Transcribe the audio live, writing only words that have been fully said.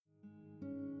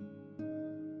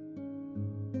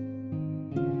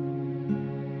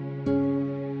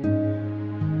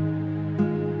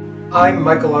I'm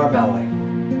Michael R. Malley,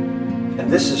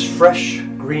 and this is Fresh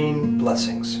Green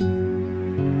Blessings,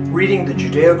 reading the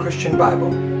Judeo-Christian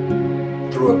Bible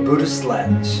through a Buddhist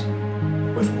lens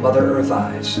with Mother Earth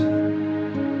eyes.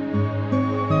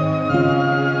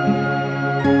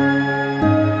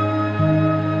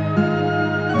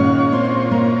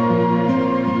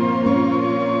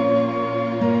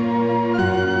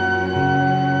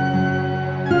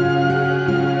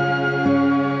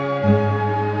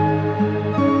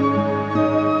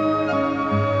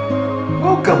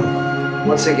 Welcome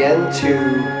once again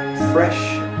to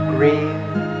Fresh Green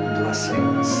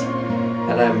Blessings.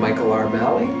 And I'm Michael R.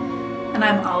 Malley. And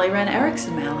I'm Ollie Wren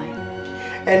Erickson Malley.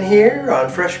 And here on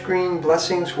Fresh Green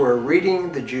Blessings, we're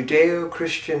reading the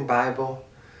Judeo-Christian Bible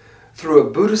through a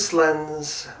Buddhist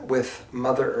lens with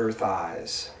Mother Earth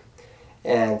eyes.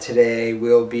 And today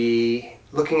we'll be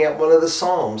looking at one of the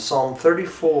Psalms, Psalm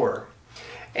 34.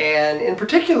 And in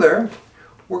particular,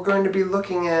 we're going to be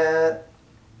looking at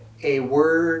a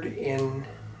word in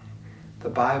the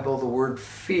Bible, the word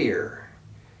fear,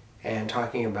 and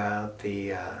talking about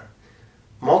the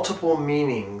multiple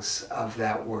meanings of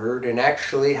that word, and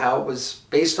actually how it was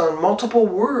based on multiple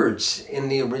words in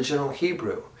the original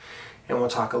Hebrew. And we'll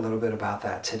talk a little bit about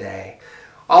that today.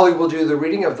 Ollie will do the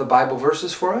reading of the Bible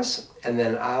verses for us, and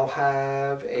then I'll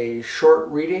have a short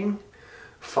reading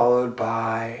followed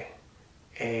by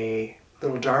a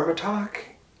little Dharma talk,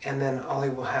 and then Ollie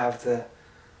will have the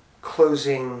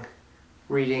closing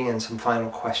reading and some final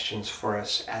questions for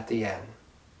us at the end.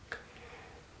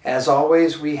 As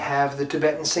always, we have the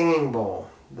Tibetan singing bowl,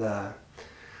 the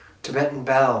Tibetan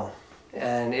bell,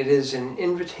 and it is an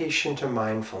invitation to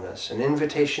mindfulness, an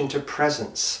invitation to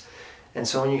presence. And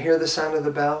so when you hear the sound of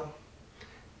the bell,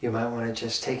 you might want to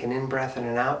just take an in-breath and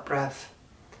an out-breath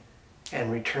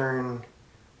and return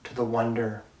to the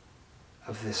wonder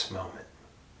of this moment.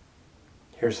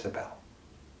 Here's the bell.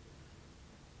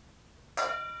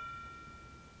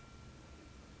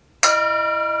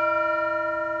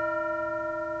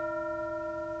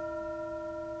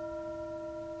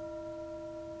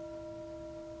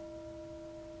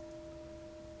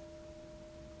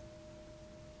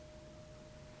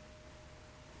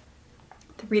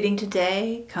 The reading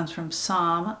today comes from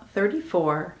Psalm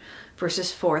 34,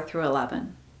 verses 4 through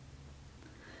 11.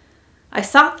 I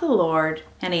sought the Lord,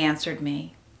 and he answered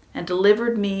me, and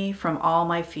delivered me from all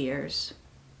my fears.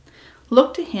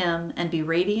 Look to him and be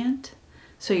radiant,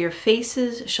 so your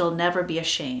faces shall never be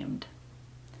ashamed.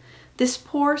 This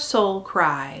poor soul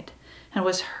cried, and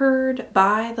was heard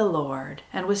by the Lord,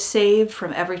 and was saved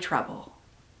from every trouble.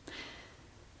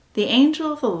 The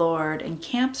angel of the Lord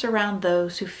encamps around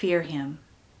those who fear him,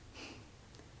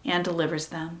 and delivers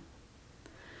them.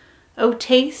 O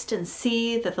taste and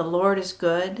see that the Lord is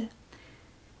good.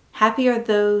 Happy are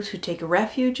those who take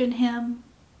refuge in him.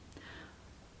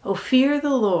 O fear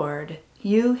the Lord,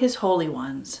 you his holy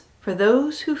ones, for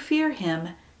those who fear him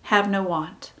have no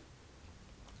want.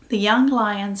 The young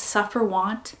lions suffer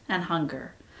want and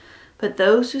hunger, but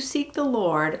those who seek the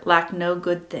Lord lack no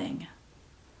good thing.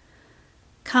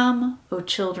 Come, O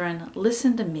children,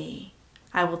 listen to me.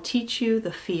 I will teach you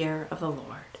the fear of the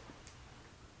Lord.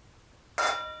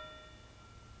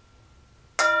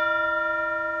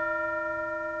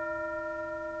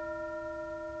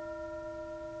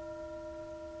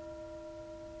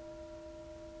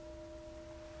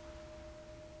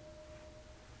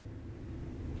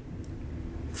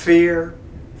 Fear,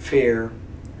 fear,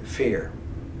 fear.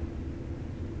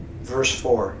 Verse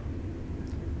 4.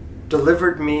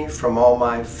 Delivered me from all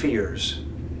my fears.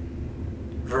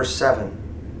 Verse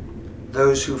 7.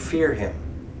 Those who fear him.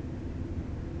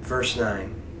 Verse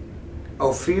 9.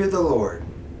 O fear the Lord,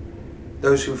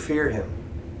 those who fear him.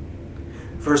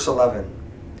 Verse 11.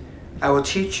 I will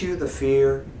teach you the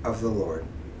fear of the Lord.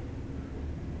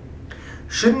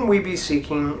 Shouldn't we be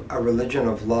seeking a religion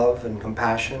of love and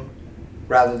compassion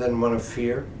rather than one of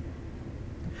fear?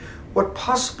 What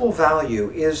possible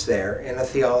value is there in a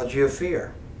theology of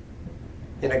fear,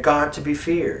 in a God to be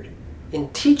feared, in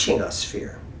teaching us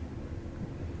fear?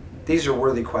 These are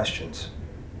worthy questions.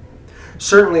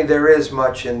 Certainly there is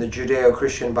much in the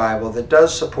Judeo-Christian Bible that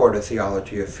does support a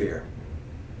theology of fear.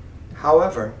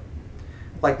 However,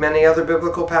 like many other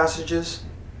biblical passages,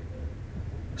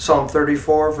 Psalm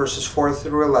 34 verses 4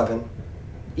 through 11,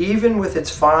 even with its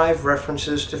 5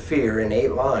 references to fear in 8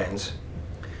 lines,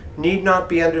 need not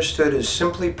be understood as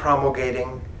simply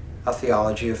promulgating a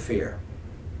theology of fear.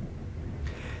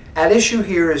 At issue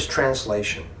here is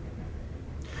translation.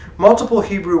 Multiple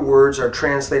Hebrew words are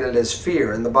translated as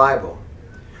fear in the Bible.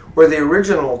 Where the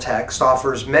original text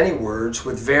offers many words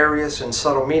with various and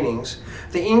subtle meanings,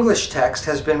 the English text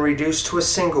has been reduced to a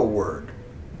single word,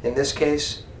 In this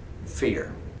case,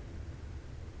 fear.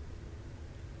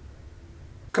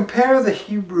 Compare the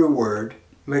Hebrew word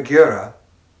Megillah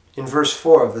in verse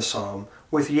 4 of the psalm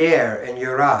with Yer and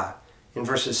Yirah in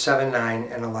verses 7, 9,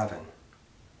 and 11.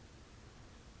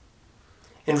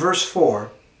 In verse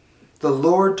 4, the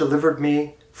Lord delivered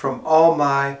me from all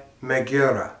my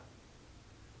Megillah.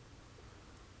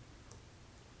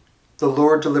 The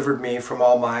Lord delivered me from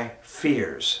all my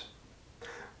fears.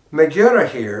 Megillah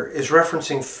here is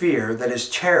referencing fear that is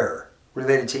terror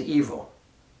related to evil.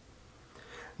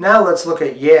 Now let's look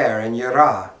at Yer and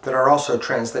Yirah that are also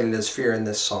translated as fear in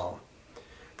this psalm,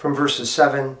 from verses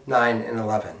 7, 9, and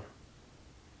 11.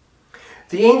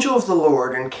 The angel of the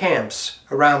Lord encamps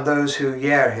around those who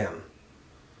yer him.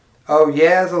 O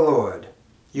yer the Lord,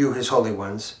 you his holy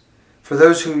ones, for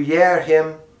those who yer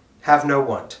him have no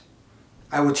want.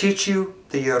 I will teach you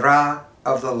the Yirah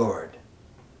of the Lord.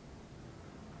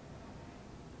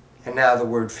 And now the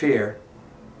word fear.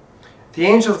 The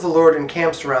angel of the Lord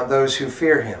encamps around those who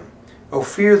fear him. O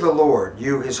fear the Lord,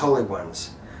 you his holy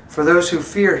ones, for those who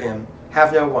fear him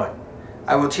have no want.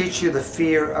 I will teach you the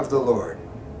fear of the Lord.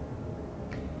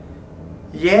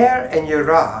 Yer and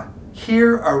Yirah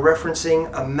here are referencing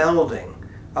a melding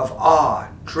of awe,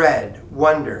 dread,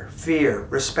 wonder, fear,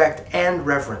 respect, and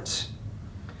reverence.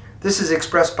 This is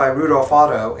expressed by Rudolf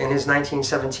Otto in his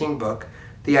 1917 book,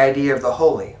 The Idea of the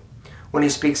Holy, when he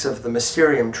speaks of the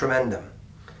Mysterium Tremendum,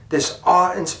 this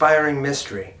awe-inspiring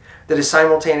mystery that is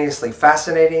simultaneously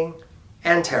fascinating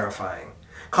and terrifying,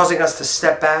 causing us to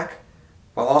step back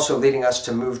while also leading us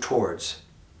to move towards.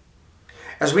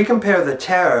 As we compare the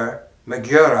terror,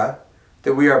 Megillah,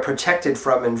 that we are protected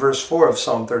from in verse 4 of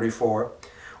Psalm 34,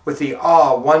 with the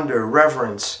awe, wonder,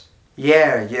 reverence,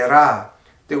 Yer, Yirah,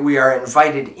 that we are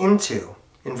invited into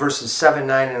in verses 7,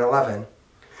 9, and 11,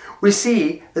 we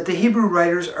see that the Hebrew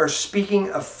writers are speaking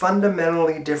of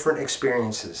fundamentally different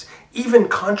experiences, even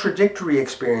contradictory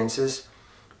experiences,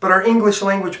 but our English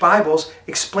language Bibles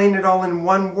explain it all in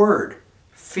one word: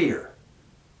 fear.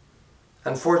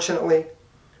 Unfortunately,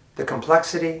 the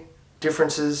complexity,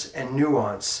 differences, and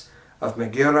nuance of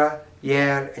Megillah,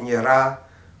 Yer, and Yirah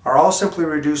are all simply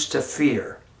reduced to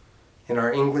fear in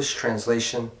our English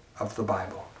translation of the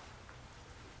Bible.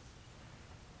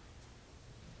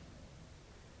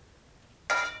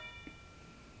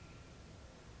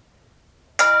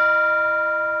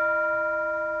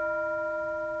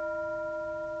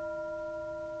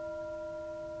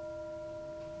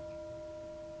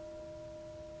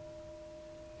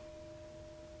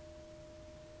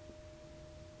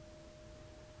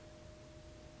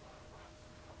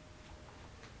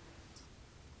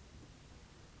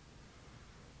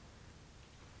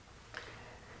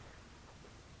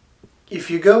 If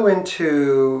you go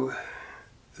into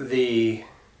the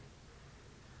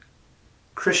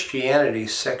Christianity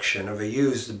section of a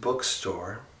used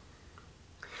bookstore,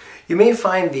 you may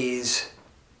find these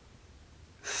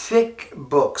thick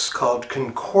books called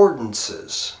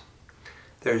concordances.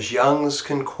 There's Young's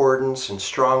Concordance and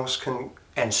Strong's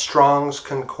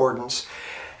Concordance,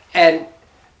 and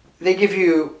they give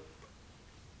you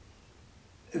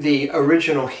the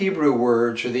original Hebrew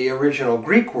words or the original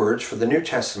Greek words for the New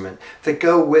Testament that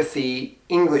go with the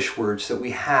English words that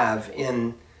we have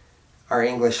in our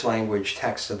English language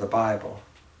text of the Bible.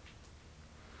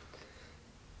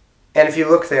 And if you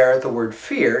look there at the word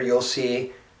fear, you'll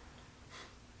see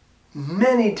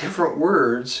many different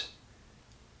words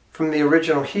from the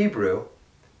original Hebrew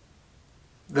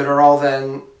that are all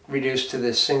then reduced to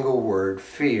this single word,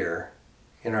 fear,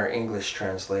 in our English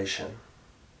translation.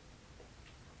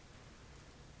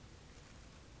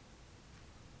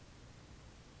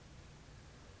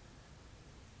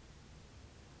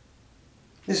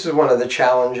 This is one of the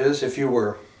challenges if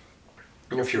you're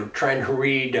trying to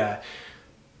read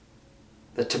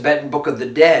the Tibetan Book of the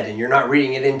Dead and you're not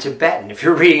reading it in Tibetan. If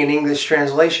you're reading an English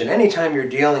translation, anytime you're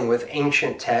dealing with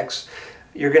ancient texts,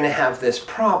 you're going to have this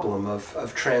problem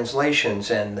of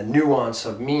translations and the nuance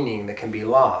of meaning that can be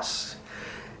lost.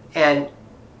 And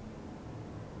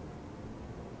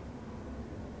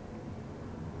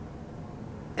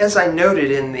as I noted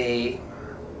in the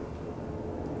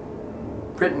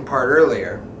written part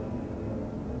earlier,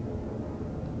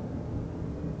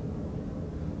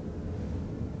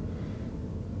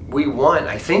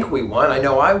 I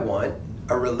know I want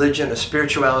a religion, a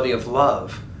spirituality of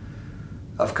love,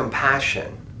 of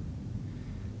compassion.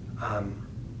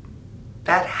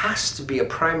 That has to be a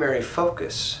primary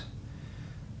focus.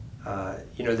 The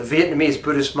Vietnamese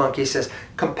Buddhist monk, he says,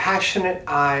 compassionate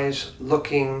eyes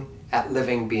looking at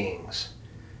living beings.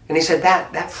 And he said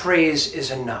that phrase is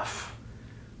enough.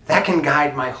 That can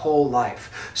guide my whole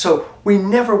life. So we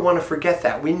never want to forget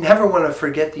that. We never want to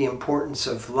forget the importance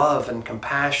of love and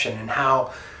compassion and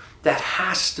how that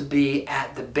has to be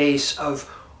at the base of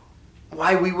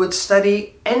why we would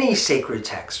study any sacred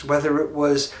text, whether it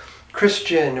was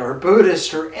Christian or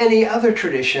Buddhist or any other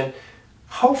tradition.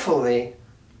 Hopefully,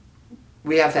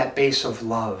 we have that base of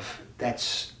love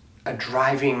that's a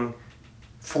driving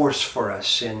force for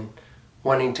us in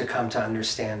wanting to come to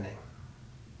understanding.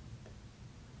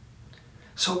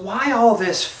 So why all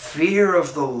this fear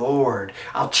of the Lord?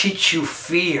 I'll teach you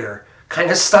fear kind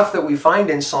of stuff that we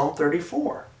find in Psalm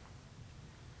 34.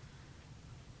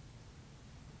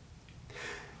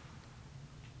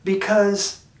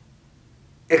 Because,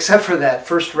 except for that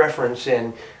first reference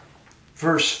in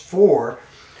verse 4,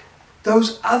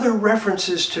 those other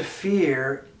references to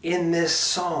fear in this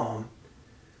psalm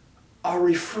are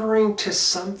referring to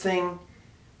something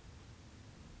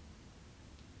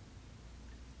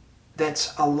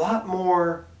that's a lot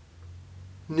more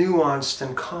nuanced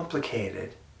and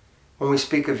complicated. When we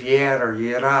speak of yer or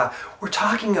yira, we're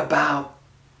talking about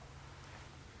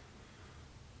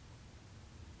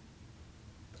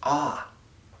awe.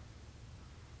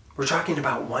 We're talking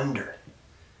about wonder.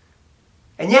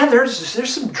 And yeah, there's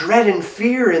some dread and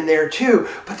fear in there too,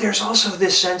 but there's also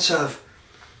this sense of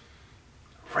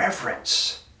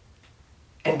reverence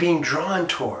and being drawn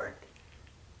toward.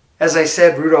 As I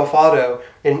said, Rudolf Otto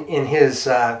in his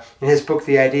book,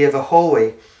 The Idea of the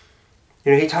Holy,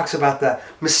 he talks about the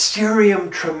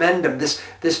mysterium tremendum,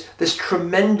 this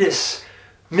tremendous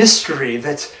mystery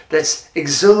that's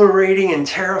exhilarating and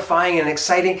terrifying and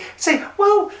exciting. Say,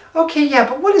 well, okay, yeah,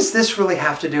 but what does this really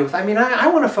have to do with? I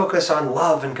want to focus on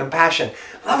love and compassion.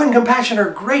 Love and compassion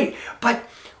are great, but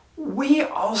we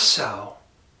also,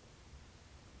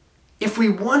 if we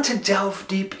want to delve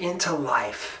deep into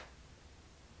life,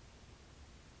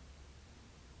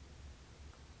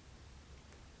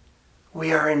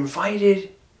 we are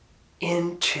invited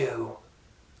into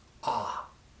awe.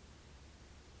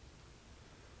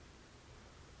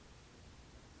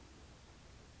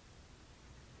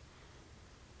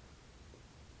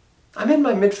 I'm in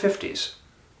my mid-50s.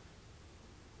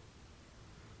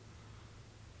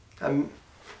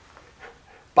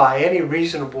 By any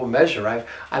reasonable measure,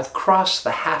 I've crossed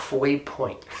the halfway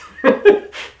point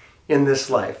in this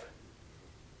life.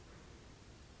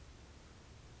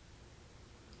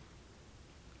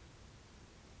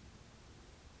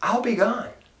 I'll be gone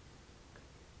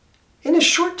in a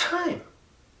short time,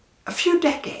 a few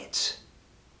decades.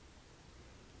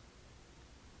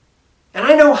 And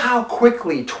I know how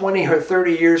quickly 20 or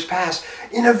 30 years pass.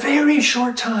 In a very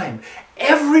short time,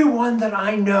 everyone that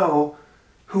I know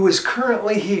who is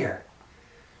currently here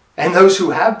and those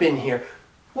who have been here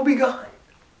will be gone.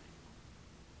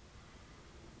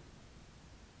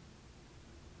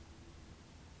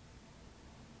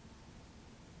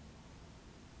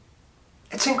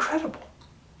 It's incredible.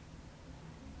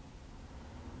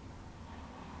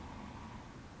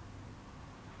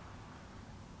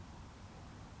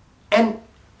 And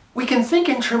we can think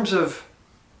in terms of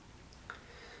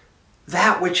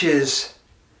that which is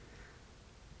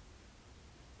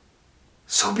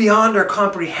so beyond our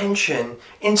comprehension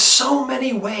in so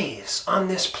many ways on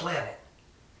this planet.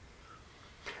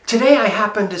 Today I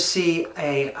happened to see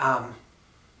a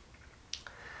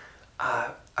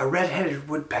red-headed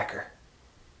woodpecker.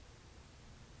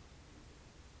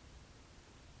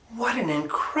 What an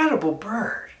incredible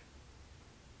bird.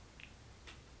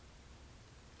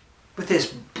 With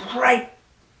this bright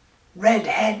red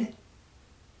head.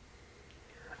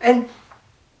 And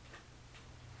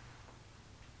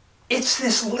it's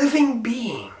this living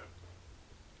being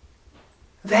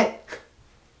that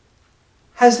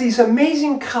has these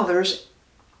amazing colors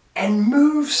and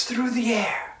moves through the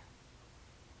air.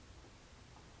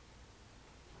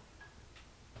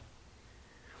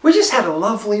 We just had a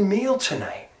lovely meal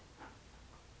tonight.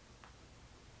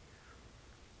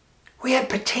 We had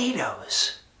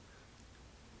potatoes.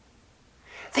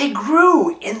 They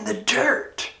grew in the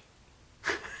dirt.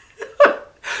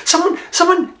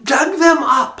 Someone dug them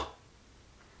up.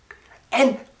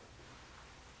 And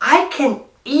I can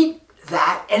eat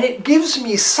that and it gives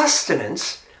me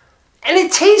sustenance and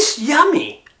it tastes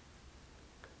yummy.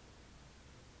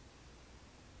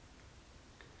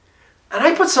 And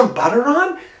I put some butter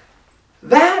on.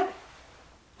 That,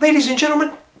 ladies and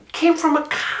gentlemen, came from a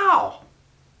cow.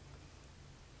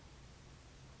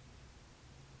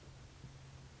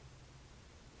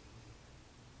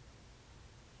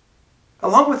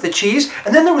 Along with the cheese,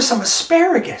 and then there was some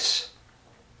asparagus.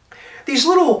 These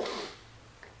little,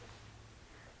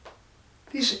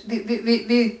 these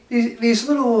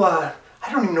little, I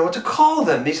I don't even know what to call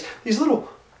them, these little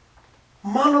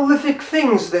monolithic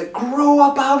things that grow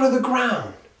up out of the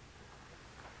ground.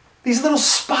 These little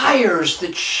spires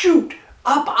that shoot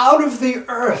up out of the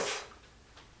earth.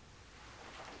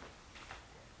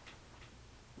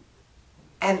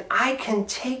 And I can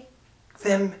take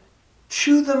them,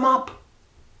 chew them up,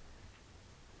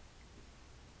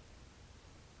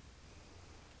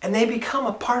 and they become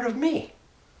a part of me.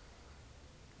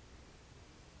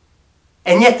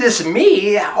 And yet this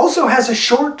me also has a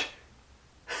short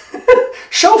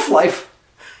shelf life.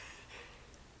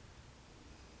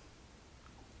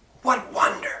 What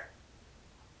wonder.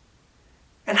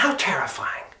 And how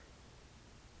terrifying.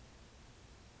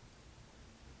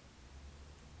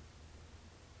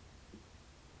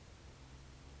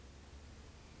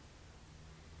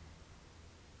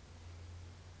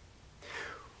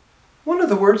 One of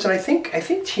the words, and I think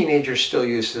teenagers still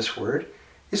use this word,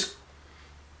 is,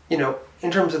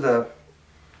 in terms of the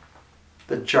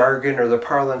jargon or the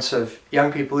parlance of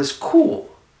young people, is cool.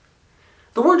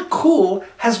 The word cool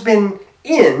has been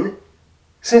in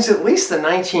since at least the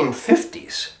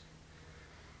 1950s.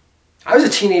 I was a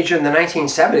teenager in the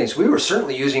 1970s. We were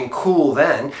certainly using cool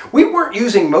then. We weren't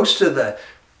using most of the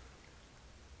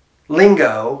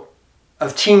lingo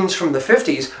of teens from the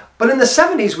 50s, but in the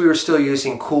 70s we were still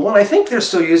using cool, and I think they're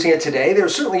still using it today. They were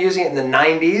certainly using it in the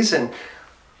 90s. And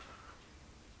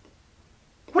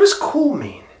what does cool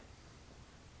mean?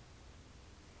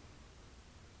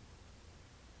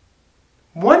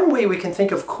 One way we can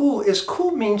think of cool is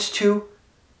cool means to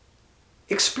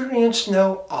experience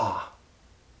no awe.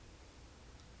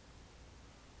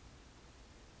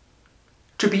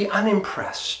 To be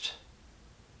unimpressed.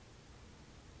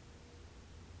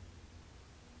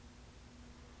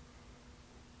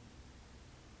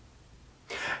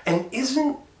 And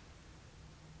isn't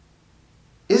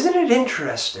it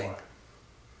interesting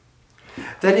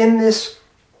that in this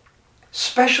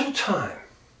special time,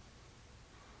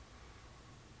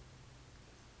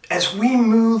 as we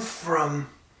move from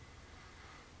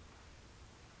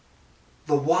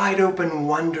the wide open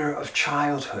wonder of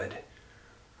childhood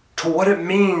to what it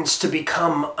means to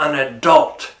become an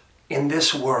adult in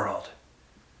this world,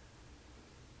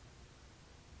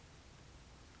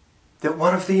 that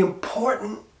one of the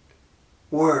important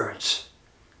words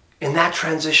in that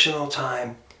transitional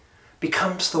time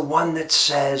becomes the one that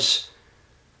says,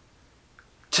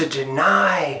 to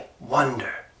deny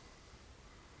wonder,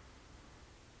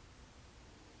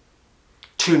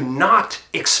 to not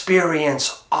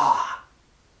experience awe,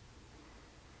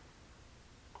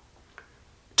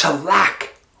 to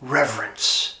lack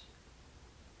reverence.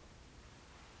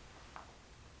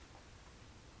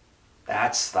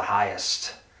 That's the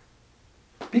highest.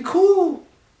 Be cool.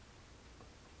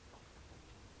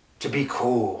 To be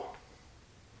cool.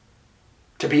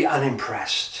 To be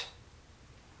unimpressed.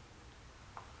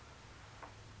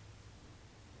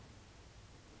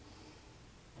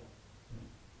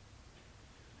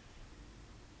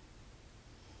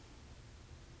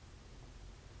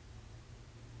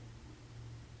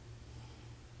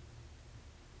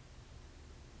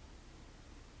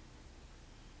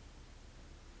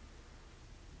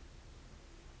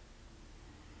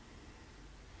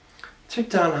 Thich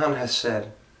Nhat Hanh has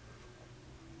said,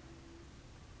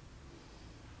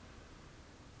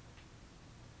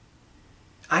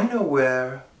 I know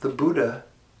where the Buddha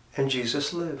and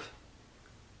Jesus live.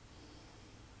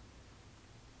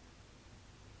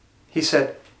 He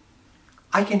said,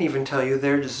 I can even tell you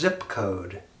their zip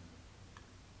code.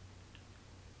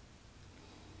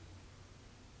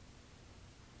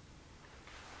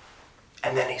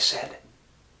 And then he said,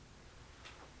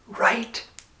 right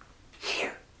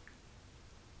here.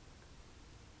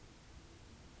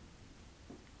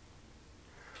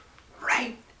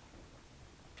 Right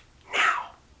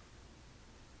now.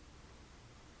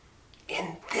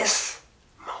 In this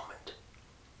moment.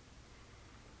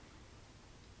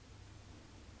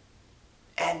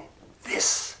 And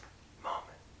this moment.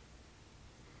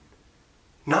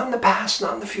 Not in the past,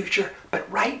 not in the future,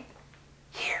 but right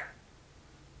here.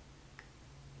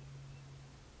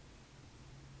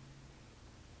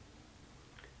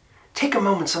 Take a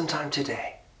moment sometime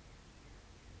today.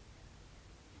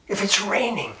 If it's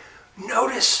raining,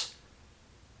 notice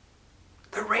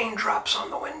the raindrops on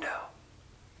the window.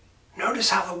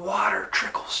 Notice how the water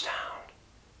trickles down.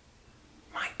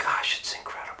 My gosh, it's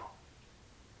incredible.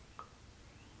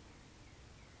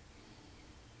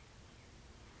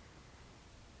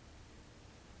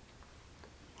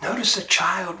 Notice a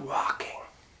child walking.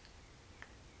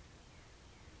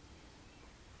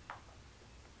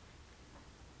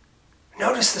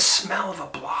 Notice the smell of a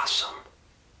blossom.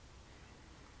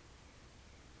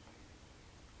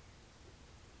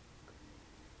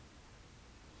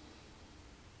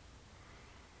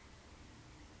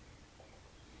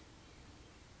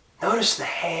 Notice the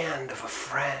hand of a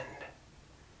friend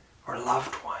or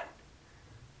loved one.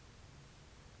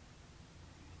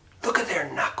 Look at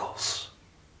their knuckles,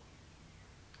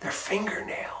 their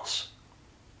fingernails.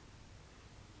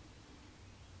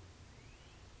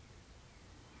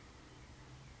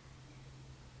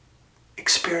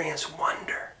 Experience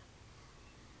wonder,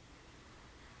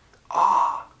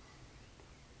 awe,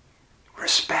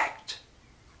 respect,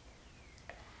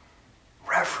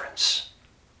 reverence.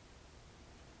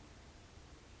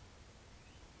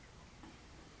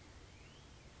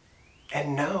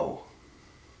 And know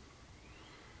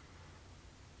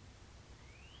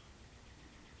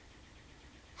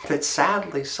that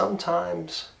sadly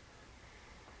sometimes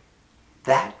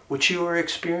that which you are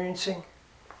experiencing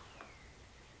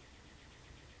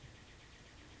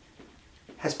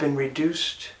has been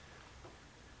reduced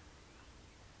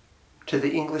to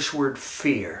the English word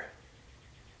fear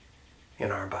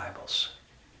in our Bibles.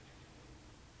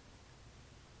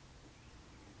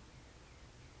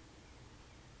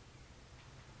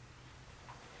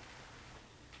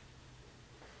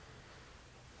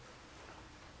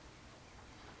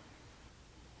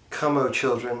 Come, O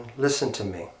children, listen to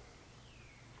me.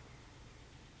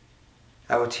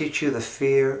 I will teach you the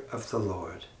fear of the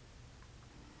Lord.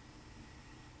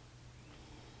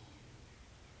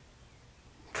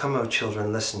 Come, O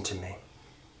children, listen to me.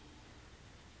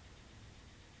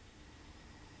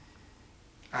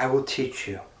 I will teach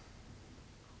you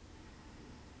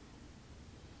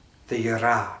the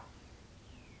Yirah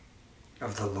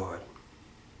of the Lord.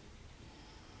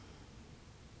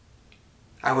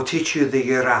 I will teach you the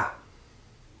Yirah,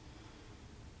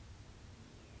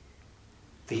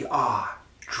 the awe,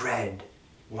 dread,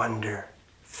 wonder,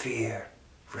 fear,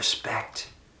 respect,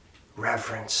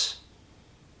 reverence.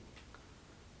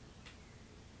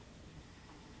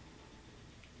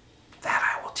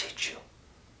 That I will teach you.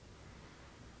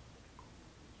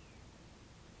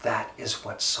 That is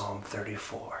what Psalm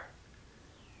 34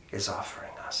 is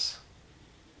offering us.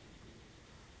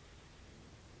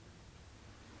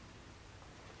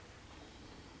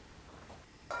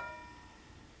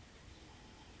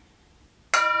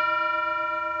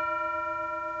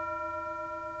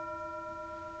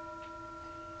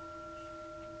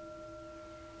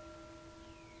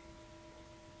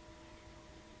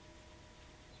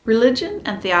 Religion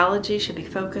and theology should be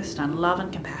focused on love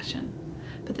and compassion,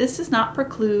 but this does not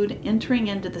preclude entering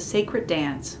into the sacred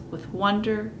dance with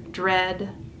wonder,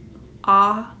 dread,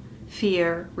 awe,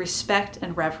 fear, respect,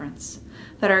 and reverence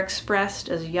that are expressed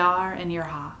as Yar and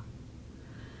Yirah.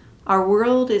 Our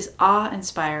world is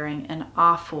awe-inspiring and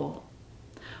awful.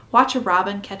 Watch a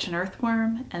robin catch an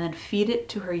earthworm and then feed it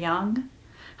to her young.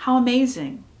 How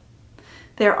amazing!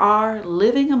 There are,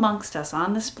 living amongst us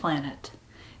on this planet,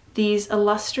 these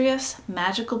illustrious,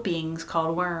 magical beings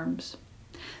called worms.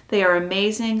 They are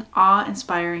amazing,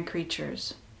 awe-inspiring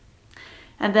creatures.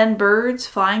 And then birds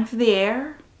flying through the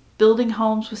air, building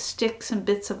homes with sticks and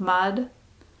bits of mud.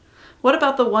 What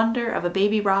about the wonder of a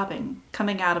baby robin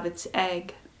coming out of its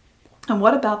egg? And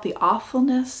what about the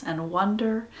awfulness and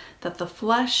wonder that the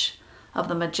flesh of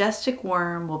the majestic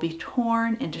worm will be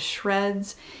torn into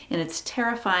shreds in its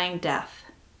terrifying death?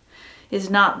 Is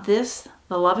not this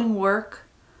the loving work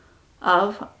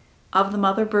of the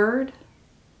mother bird?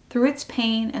 Through its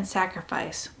pain and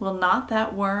sacrifice, will not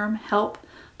that worm help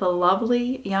the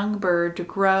lovely young bird to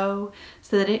grow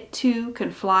so that it too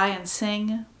can fly and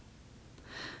sing?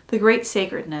 The great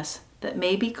sacredness that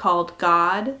may be called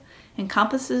God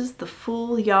encompasses the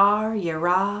full Yar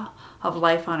Yirah of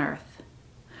life on earth.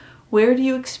 Where do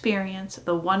you experience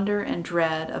the wonder and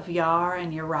dread of Yar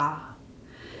and Yirah?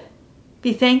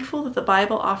 Be thankful that the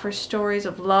Bible offers stories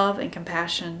of love and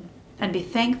compassion, and be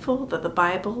thankful that the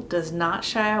Bible does not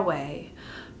shy away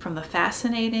from the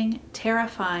fascinating,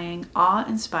 terrifying,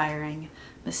 awe-inspiring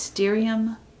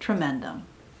Mysterium Tremendum.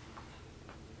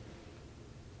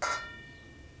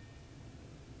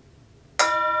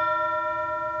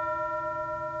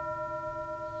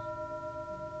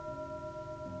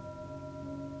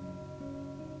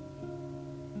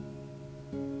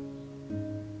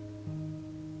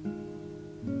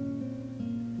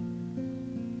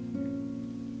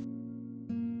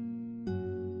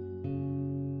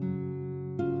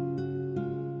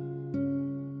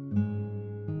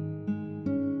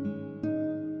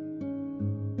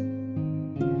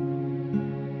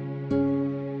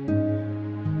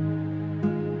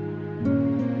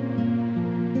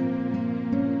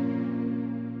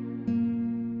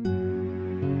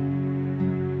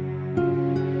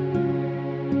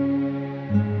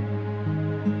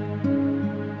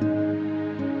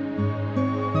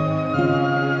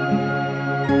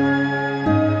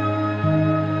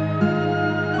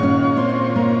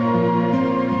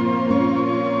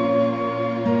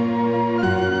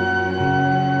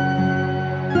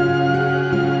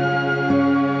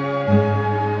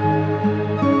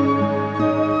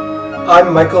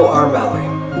 I'm Michael R. Malley,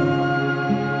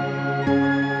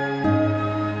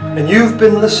 and you've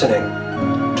been listening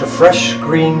to Fresh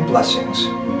Green Blessings,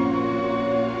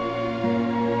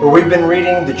 where we've been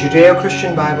reading the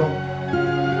Judeo-Christian Bible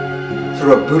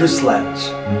through a Buddhist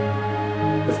lens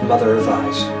with Mother Earth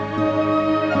eyes.